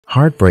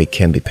Heartbreak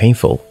can be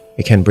painful.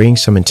 It can bring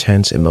some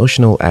intense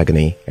emotional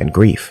agony and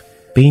grief.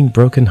 Being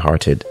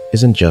brokenhearted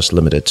isn't just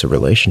limited to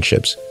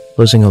relationships.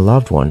 Losing a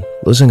loved one,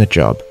 losing a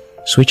job,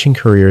 switching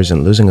careers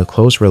and losing a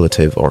close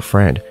relative or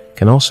friend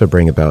can also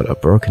bring about a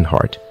broken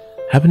heart.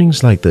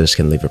 Happenings like this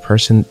can leave a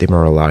person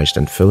demoralized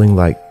and feeling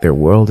like their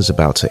world is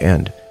about to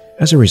end.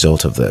 As a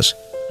result of this,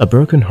 a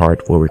broken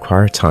heart will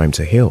require time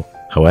to heal.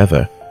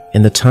 However,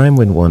 in the time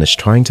when one is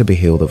trying to be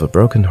healed of a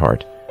broken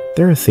heart,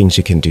 there are things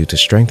you can do to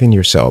strengthen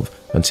yourself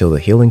until the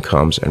healing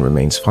comes and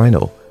remains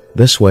final.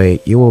 This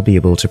way, you will be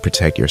able to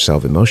protect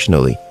yourself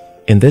emotionally.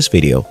 In this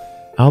video,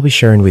 I'll be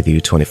sharing with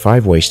you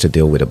 25 ways to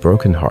deal with a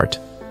broken heart.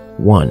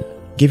 1.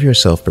 Give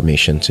yourself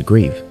permission to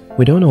grieve.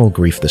 We don't all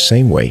grieve the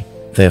same way.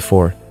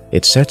 Therefore,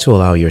 it's set to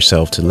allow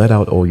yourself to let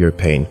out all your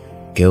pain,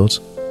 guilt,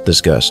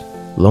 disgust,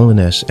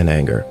 loneliness, and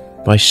anger.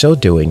 By so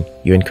doing,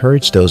 you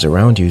encourage those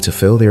around you to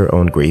feel their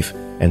own grief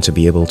and to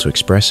be able to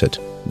express it.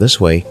 This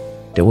way,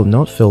 they will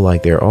not feel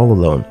like they're all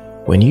alone.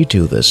 When you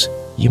do this,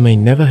 you may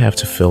never have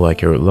to feel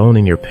like you're alone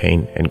in your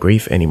pain and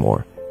grief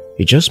anymore.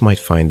 You just might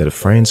find that a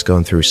friend's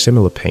gone through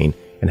similar pain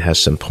and has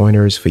some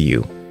pointers for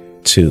you.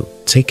 2.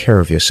 Take care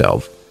of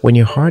yourself. When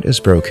your heart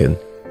is broken,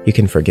 you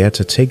can forget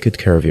to take good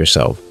care of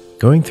yourself.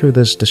 Going through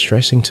this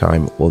distressing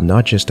time will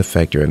not just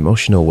affect your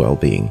emotional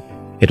well-being,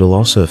 it will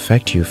also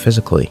affect you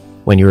physically.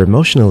 When you're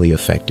emotionally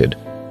affected,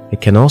 it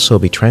can also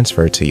be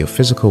transferred to your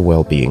physical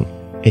well-being.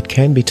 It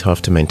can be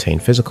tough to maintain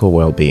physical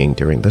well-being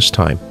during this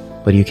time,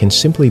 but you can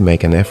simply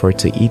make an effort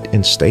to eat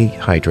and stay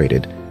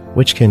hydrated,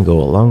 which can go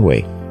a long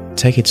way.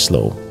 Take it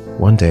slow,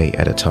 one day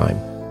at a time.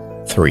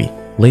 3.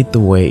 Lead the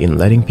way in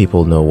letting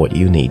people know what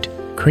you need.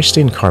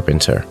 Christine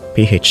Carpenter,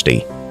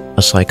 PhD,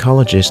 a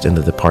psychologist in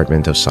the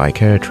Department of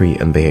Psychiatry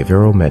and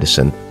Behavioral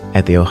Medicine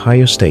at The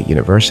Ohio State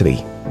University,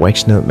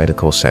 Wexner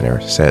Medical Center,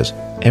 says,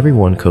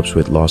 everyone copes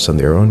with loss in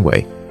their own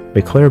way.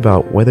 Be clear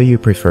about whether you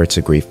prefer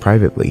to grieve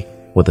privately,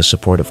 with the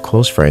support of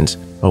close friends,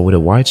 or with a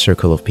wide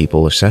circle of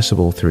people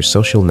accessible through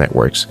social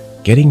networks.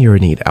 Getting your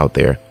need out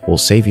there will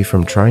save you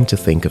from trying to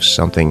think of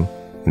something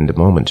in the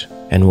moment,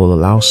 and will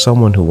allow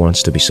someone who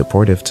wants to be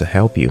supportive to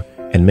help you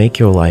and make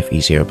your life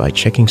easier by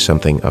checking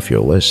something off your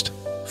list.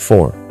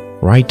 4.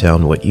 Write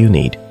down what you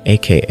need,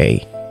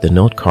 aka the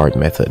note card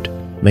method.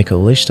 Make a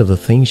list of the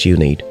things you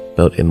need,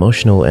 both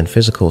emotional and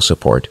physical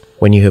support.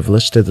 When you have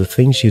listed the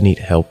things you need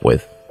help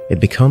with, it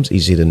becomes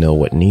easy to know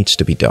what needs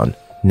to be done.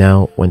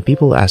 Now, when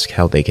people ask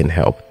how they can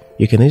help,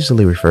 you can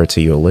easily refer to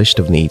your list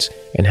of needs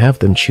and have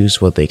them choose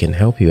what they can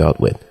help you out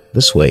with.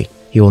 This way,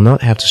 you will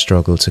not have to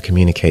struggle to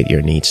communicate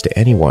your needs to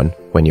anyone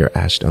when you're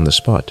asked on the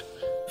spot.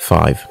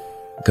 5.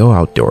 Go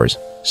outdoors.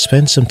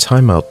 Spend some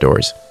time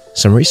outdoors.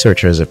 Some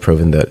researchers have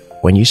proven that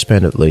when you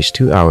spend at least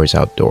 2 hours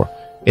outdoor,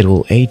 it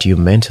will aid you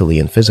mentally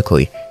and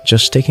physically.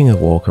 Just taking a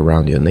walk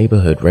around your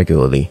neighborhood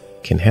regularly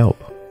can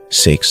help.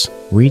 6.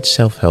 Read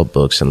self-help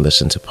books and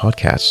listen to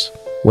podcasts.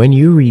 When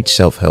you read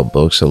self-help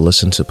books or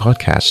listen to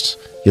podcasts,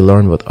 you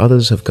learn what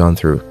others have gone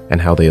through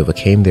and how they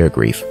overcame their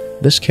grief.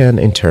 This can,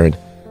 in turn,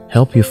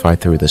 help you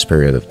fight through this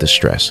period of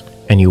distress,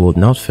 and you will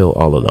not feel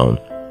all alone.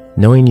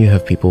 Knowing you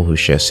have people who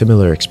share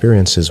similar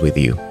experiences with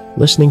you,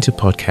 listening to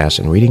podcasts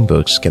and reading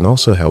books can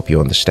also help you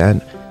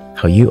understand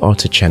how you ought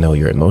to channel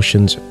your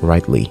emotions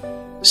rightly.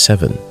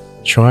 7.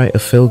 Try a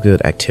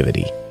feel-good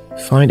activity.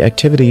 Find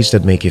activities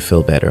that make you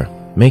feel better,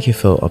 make you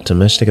feel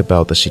optimistic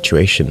about the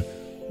situation,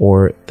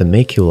 or that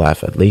make you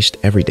laugh at least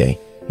every day.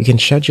 You can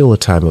schedule a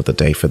time of the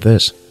day for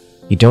this.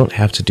 You don't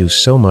have to do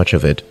so much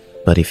of it,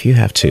 but if you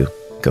have to,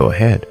 go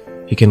ahead.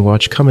 You can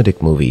watch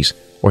comedic movies,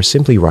 or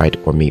simply write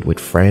or meet with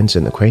friends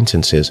and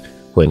acquaintances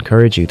who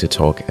encourage you to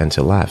talk and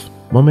to laugh.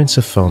 Moments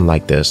of fun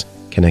like this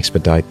can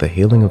expedite the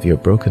healing of your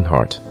broken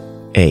heart.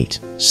 8.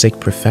 Seek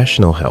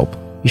professional help.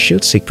 You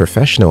should seek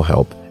professional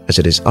help, as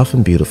it is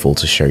often beautiful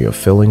to share your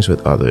feelings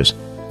with others.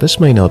 This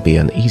may not be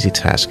an easy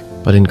task,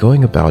 but in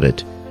going about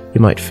it, you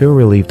might feel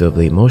relieved of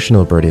the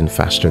emotional burden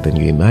faster than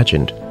you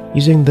imagined.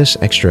 Using this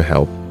extra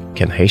help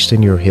can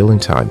hasten your healing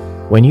time.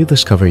 When you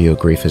discover your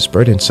grief is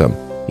burdensome,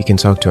 you can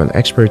talk to an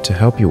expert to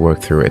help you work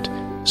through it,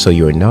 so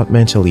you are not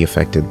mentally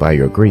affected by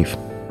your grief.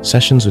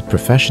 Sessions with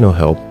professional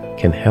help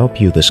can help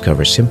you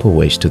discover simple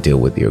ways to deal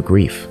with your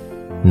grief.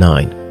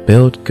 9.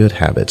 Build good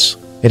habits.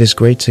 It is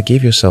great to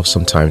give yourself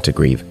some time to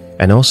grieve,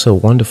 and also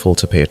wonderful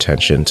to pay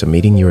attention to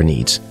meeting your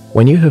needs.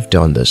 When you have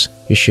done this,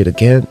 you should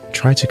again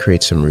try to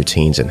create some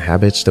routines and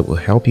habits that will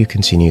help you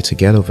continue to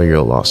get over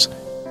your loss.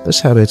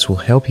 These habits will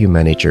help you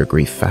manage your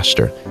grief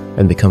faster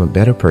and become a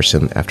better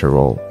person after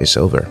all is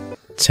over.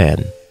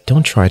 10.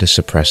 Don't try to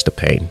suppress the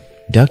pain.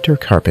 Dr.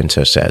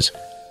 Carpenter says,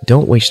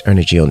 don't waste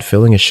energy on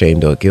feeling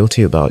ashamed or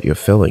guilty about your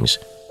feelings.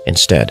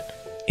 Instead,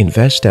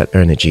 invest that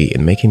energy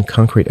in making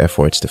concrete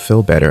efforts to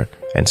feel better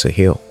and to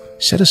heal.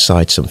 Set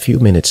aside some few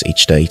minutes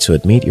each day to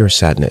admit your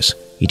sadness.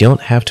 You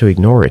don't have to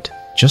ignore it.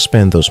 Just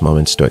spend those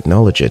moments to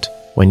acknowledge it.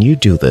 When you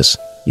do this,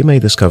 you may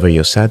discover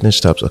your sadness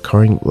stops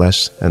occurring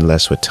less and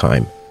less with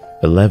time.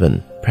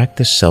 11.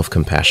 Practice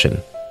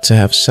self-compassion. To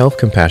have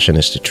self-compassion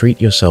is to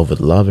treat yourself with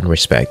love and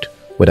respect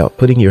without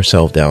putting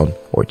yourself down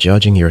or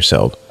judging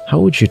yourself. How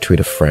would you treat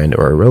a friend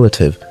or a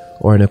relative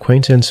or an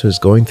acquaintance who is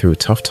going through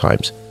tough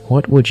times,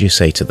 what would you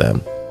say to them?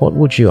 What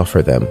would you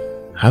offer them?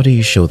 How do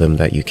you show them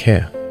that you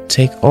care?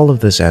 Take all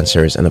of these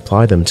answers and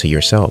apply them to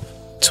yourself.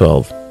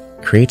 12.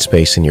 Create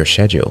space in your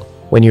schedule.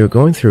 When you're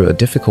going through a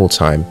difficult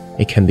time,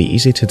 it can be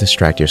easy to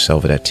distract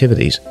yourself with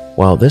activities.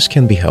 While this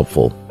can be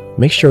helpful,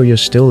 make sure you're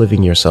still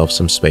leaving yourself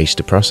some space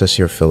to process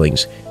your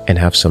feelings and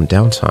have some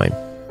downtime.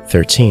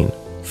 13.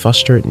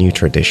 Foster new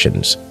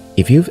traditions.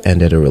 If you've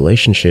ended a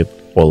relationship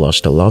or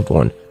lost a loved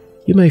one,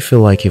 you may feel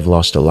like you've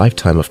lost a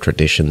lifetime of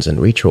traditions and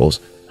rituals.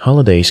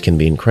 Holidays can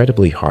be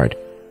incredibly hard.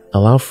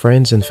 Allow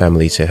friends and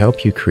family to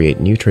help you create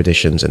new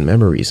traditions and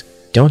memories.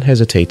 Don't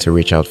hesitate to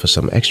reach out for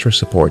some extra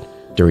support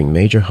during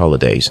major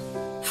holidays.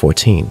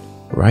 14.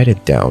 Write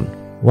it down.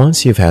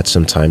 Once you've had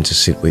some time to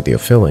sit with your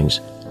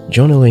feelings,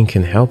 journaling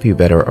can help you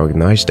better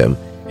organize them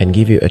and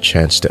give you a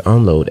chance to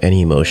unload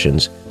any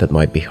emotions that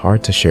might be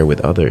hard to share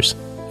with others.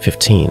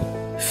 15.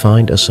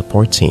 Find a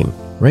support team.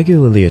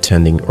 Regularly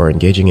attending or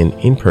engaging in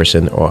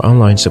in-person or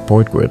online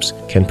support groups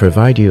can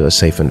provide you a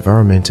safe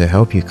environment to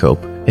help you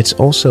cope. It's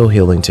also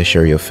healing to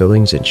share your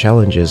feelings and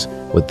challenges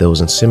with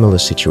those in similar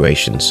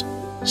situations.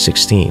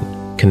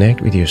 16.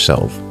 Connect with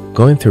yourself.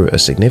 Going through a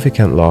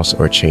significant loss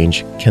or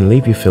change can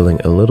leave you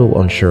feeling a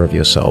little unsure of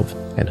yourself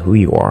and who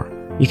you are.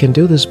 You can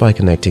do this by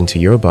connecting to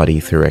your body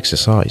through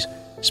exercise,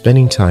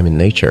 spending time in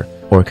nature,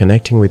 or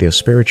connecting with your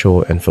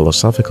spiritual and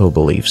philosophical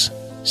beliefs.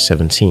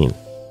 17.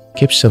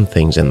 Keep some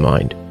things in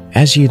mind.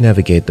 As you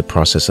navigate the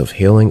process of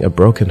healing a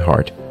broken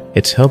heart,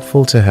 it's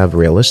helpful to have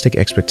realistic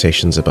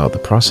expectations about the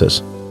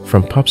process.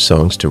 From pop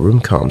songs to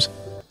rom-coms,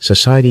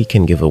 society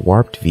can give a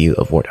warped view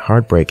of what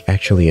heartbreak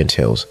actually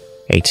entails.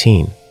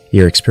 18.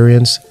 Your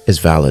experience is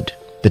valid.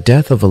 The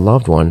death of a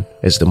loved one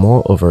is the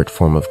more overt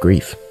form of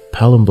grief.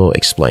 Palumbo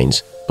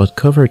explains, but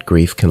covert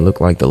grief can look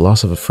like the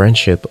loss of a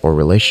friendship or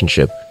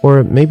relationship,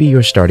 or maybe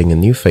you're starting a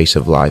new phase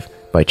of life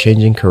by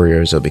changing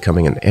careers or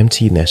becoming an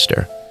empty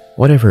nester.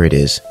 Whatever it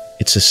is,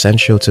 it's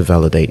essential to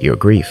validate your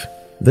grief.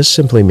 This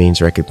simply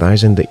means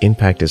recognizing the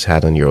impact it's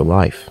had on your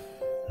life.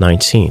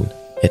 19.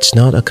 It's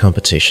not a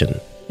competition.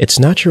 It's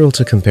natural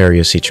to compare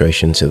your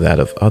situation to that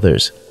of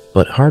others,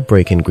 but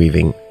heartbreak and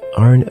grieving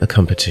aren't a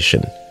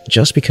competition.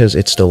 Just because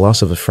it's the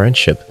loss of a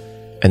friendship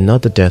and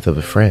not the death of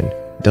a friend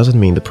doesn't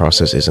mean the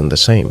process isn't the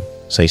same,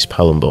 says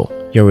Palumbo.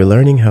 You're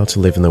relearning how to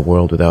live in the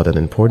world without an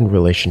important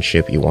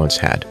relationship you once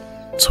had.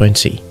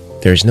 20.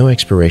 There is no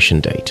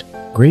expiration date.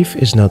 Grief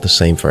is not the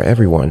same for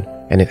everyone,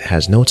 and it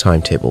has no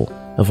timetable.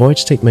 Avoid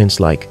statements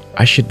like,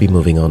 "I should be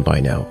moving on by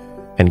now,"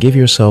 and give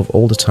yourself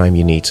all the time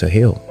you need to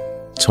heal.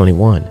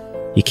 21.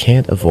 You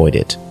can't avoid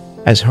it.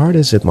 As hard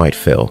as it might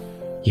feel,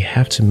 you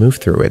have to move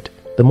through it.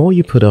 The more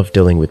you put off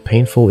dealing with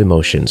painful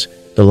emotions,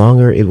 the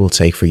longer it will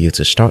take for you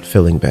to start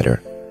feeling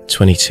better.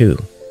 22.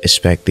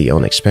 Expect the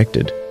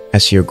unexpected.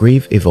 As your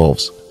grief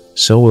evolves,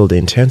 so will the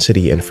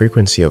intensity and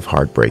frequency of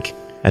heartbreak.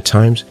 At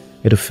times,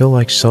 it'll feel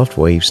like soft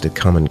waves that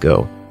come and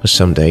go. For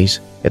some days,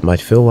 it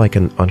might feel like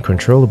an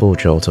uncontrollable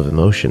jolt of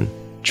emotion.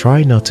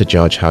 Try not to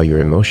judge how your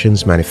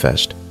emotions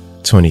manifest.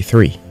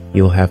 23.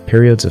 You'll have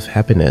periods of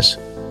happiness.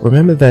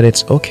 Remember that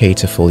it's okay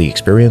to fully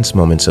experience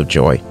moments of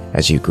joy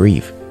as you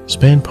grieve.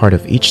 Spend part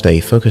of each day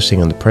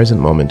focusing on the present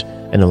moment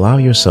and allow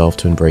yourself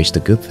to embrace the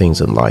good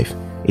things in life.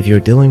 If you're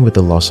dealing with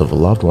the loss of a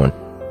loved one,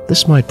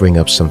 this might bring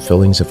up some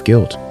feelings of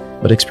guilt,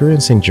 but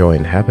experiencing joy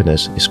and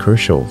happiness is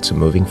crucial to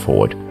moving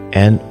forward,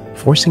 and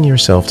forcing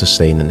yourself to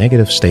stay in a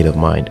negative state of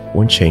mind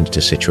won't change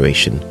the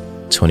situation.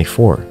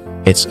 24.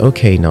 It's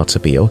okay not to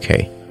be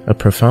okay. A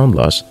profound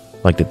loss,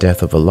 like the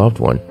death of a loved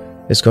one,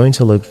 is going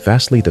to look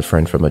vastly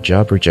different from a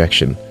job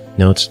rejection,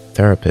 notes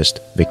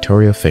therapist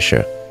Victoria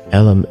Fisher,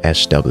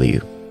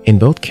 LMSW. In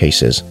both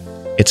cases,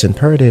 it's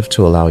imperative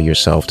to allow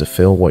yourself to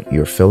feel what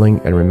you're feeling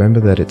and remember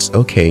that it's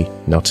okay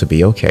not to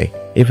be okay.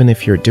 Even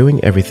if you're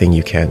doing everything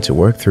you can to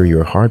work through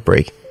your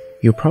heartbreak,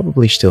 you'll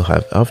probably still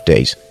have off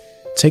days.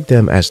 Take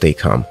them as they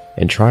come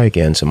and try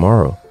again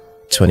tomorrow.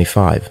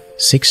 25.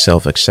 Seek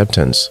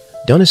self-acceptance.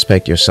 Don't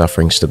expect your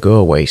sufferings to go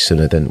away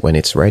sooner than when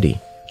it's ready.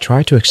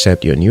 Try to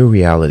accept your new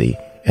reality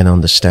and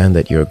understand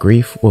that your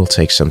grief will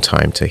take some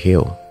time to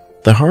heal.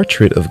 The hard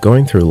truth of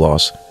going through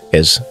loss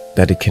is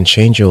that it can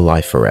change your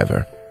life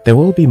forever. There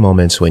will be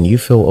moments when you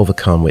feel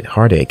overcome with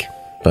heartache,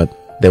 but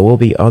there will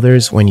be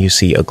others when you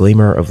see a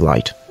glimmer of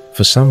light.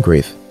 For some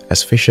grief,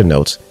 as Fisher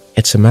notes,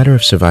 it's a matter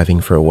of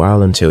surviving for a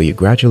while until you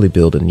gradually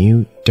build a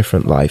new,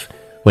 different life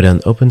with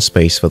an open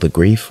space for the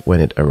grief when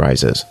it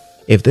arises.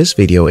 If this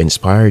video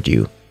inspired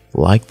you,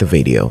 like the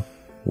video.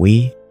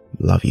 We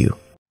love you.